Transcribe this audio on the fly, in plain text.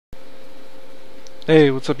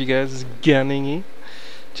Hey, what's up you guys? It's GanNingE.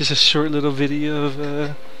 Just a short little video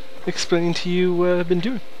of explaining to you what I've been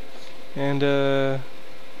doing. And this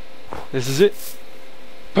is it.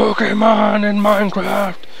 Pokemon in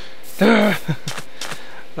Minecraft!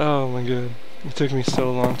 Oh my god. It took me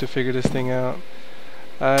so long to figure this thing out.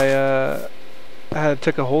 I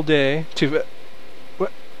took a whole day to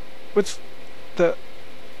what's the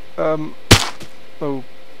okay. What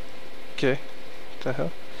the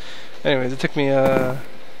hell? Anyways, it took me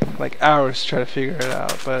like hours to try to figure it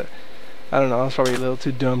out, but I don't know, I was probably a little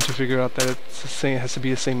too dumb to figure out that it's the same, it has to be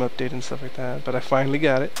the same update and stuff like that. But I finally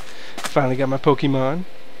got it. Finally got my Pokemon.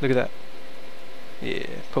 Look at that. Yeah,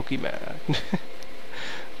 Pokemon.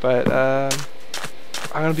 But I'm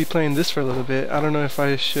gonna be playing this for a little bit. I don't know if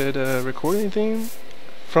I should record anything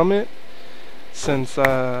from it, since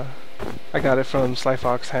I got it from Sly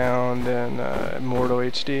Fox Hound and Immortal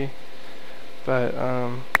HD. But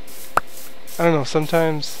I don't know,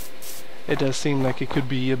 sometimes it does seem like it could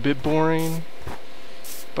be a bit boring,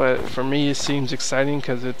 but for me it seems exciting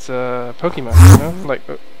because it's Pokemon, you know? Like,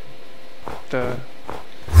 yeah,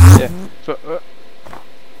 but,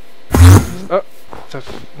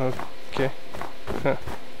 okay, huh.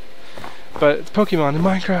 But it's Pokemon in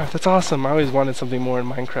Minecraft, that's awesome. I always wanted something more in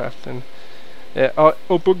Minecraft, and yeah,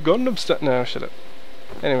 put Gundam stuff, no, shut up.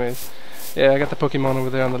 Anyways, yeah, I got the Pokemon over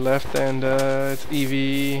there on the left, and it's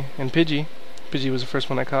Eevee and Pidgey. Pidgey was the first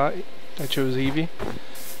one I caught. I chose Eevee.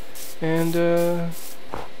 And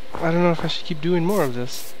I don't know if I should keep doing more of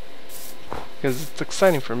this, because it's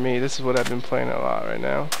exciting for me. This is what I've been playing a lot right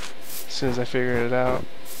now, as soon as I figured it out.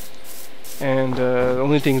 And the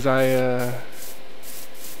only things the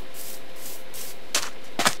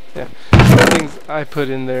only things I put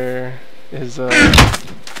in there is the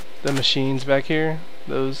machines back here,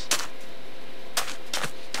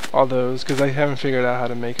 all those, because I haven't figured out how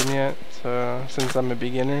to make them yet. So since I'm a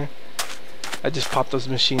beginner, I just pop those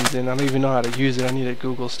machines in. I don't even know how to use it. I need to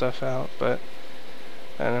Google stuff out, but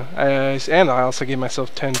I don't know. And I also gave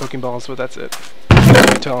myself 10 Pokeballs, but that's it.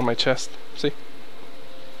 Until on my chest. See?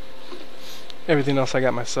 Everything else I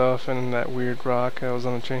got myself, and that weird rock that was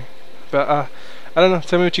on the tree. But I don't know.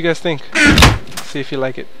 Tell me what you guys think. See if you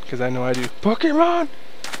like it, because I know I do. Pokemon!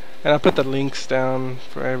 And I'll put the links down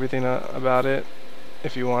for everything about it.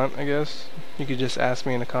 If you want, I guess. You could just ask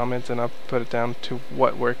me in the comments and I'll put it down to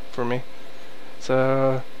what worked for me.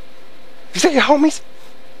 So, see you homies!